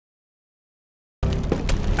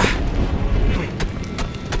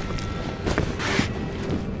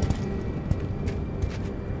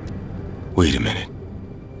Wait a minute.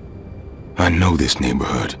 I know this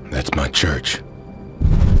neighborhood. That's my church.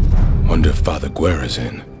 Wonder if Father Guerra's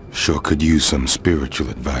in. Sure could use some spiritual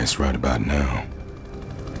advice right about now.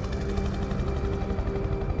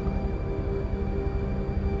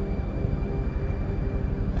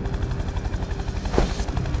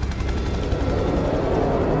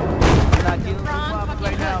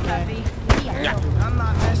 I'm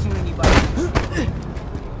not messing with anybody.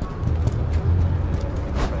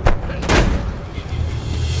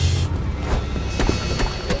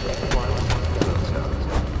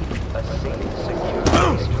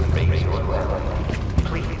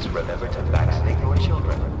 Please remember to vaccinate your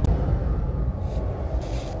children.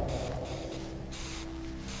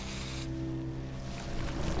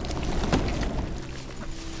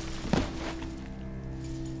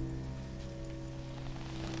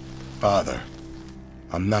 Father,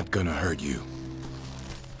 I'm not gonna hurt you.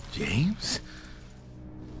 James?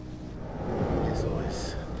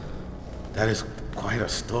 Yes, that is quite a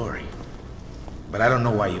story. But I don't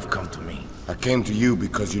know why you've come to me. I came to you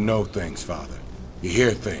because you know things, Father. You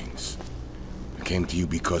hear things. I came to you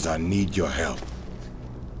because I need your help.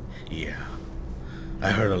 Yeah.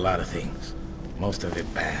 I heard a lot of things. Most of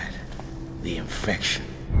it bad. The infection.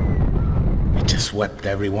 It just swept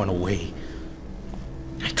everyone away.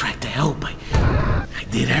 I tried to help. I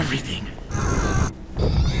did everything.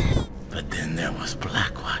 But then there was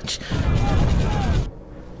Blackwatch.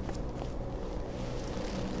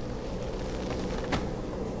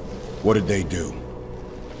 What did they do?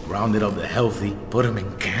 Rounded up the healthy, put them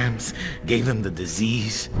in camps, gave them the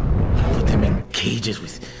disease, put them in cages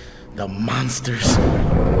with the monsters.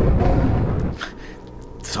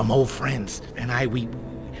 Some old friends and I, we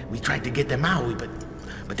tried to get them out,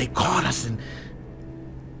 but they caught us and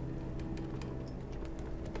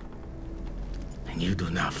you do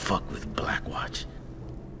not fuck with Blackwatch.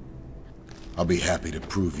 I'll be happy to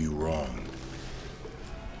prove you wrong.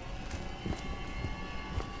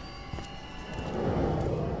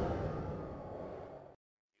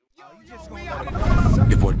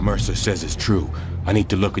 If what Mercer says is true, I need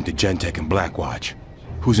to look into Gentek and Blackwatch.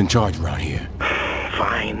 Who's in charge around here?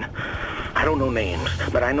 Fine. I don't know names,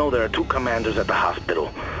 but I know there are 2 commanders at the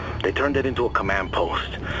hospital. They turned it into a command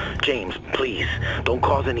post. James, please, don't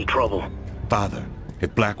cause any trouble. Father,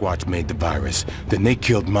 if Blackwatch made the virus, then they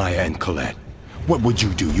killed Maya and Colette. What would you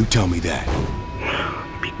do? You tell me that.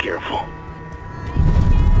 Be careful.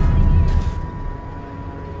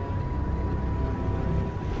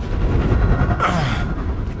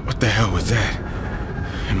 What the hell was that?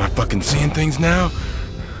 Am I fucking seeing things now?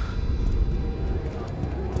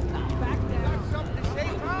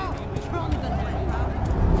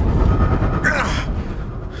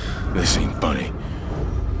 This ain't funny.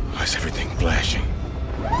 Why is everything flashing?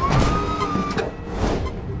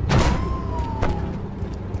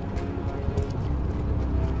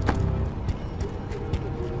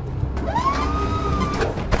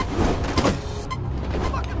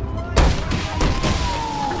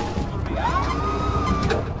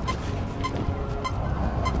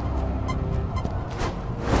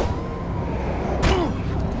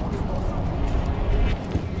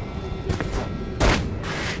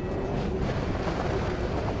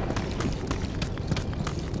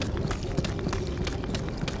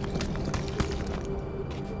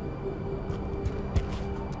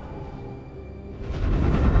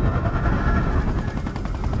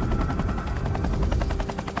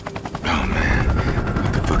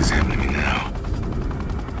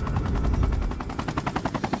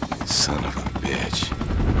 Son of a bitch.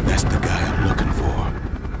 That's the guy I'm looking for.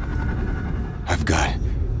 I've got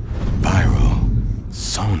viral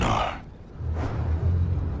sonar.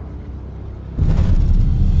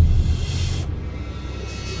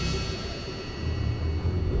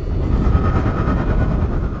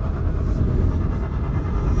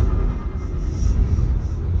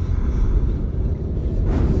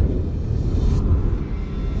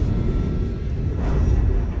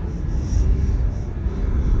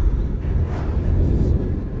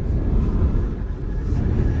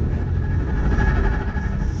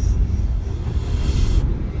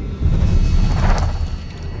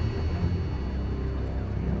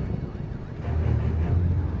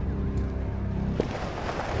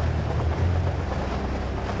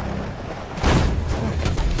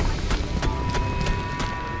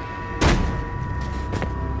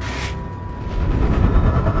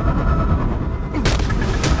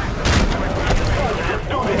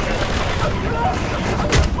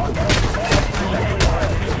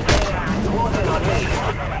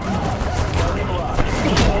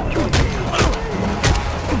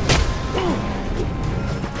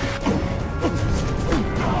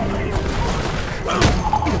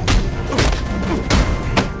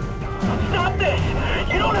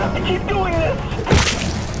 fucking keep doing this?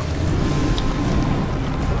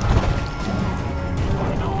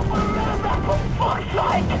 For fuck's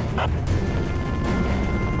sake!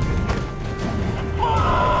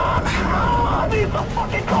 I need some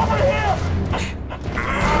fucking cover here!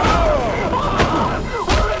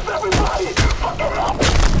 Where is everybody? Fucking help!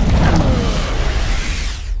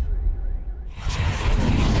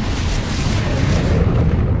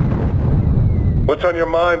 What's on your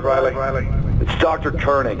mind, Riley? It's Dr.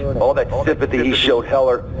 Koenig. All that sympathy he showed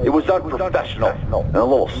Heller, it was unprofessional and a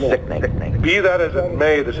little sickening. Be that as it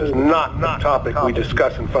may, this is not the topic we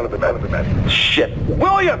discuss in front of the men. Shit.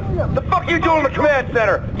 William! The fuck are you doing in the command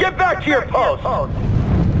center? Get back to your post!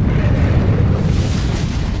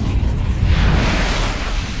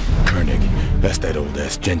 Koenig, that's that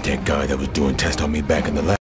old-ass Gentech guy that was doing tests on me back in the lab.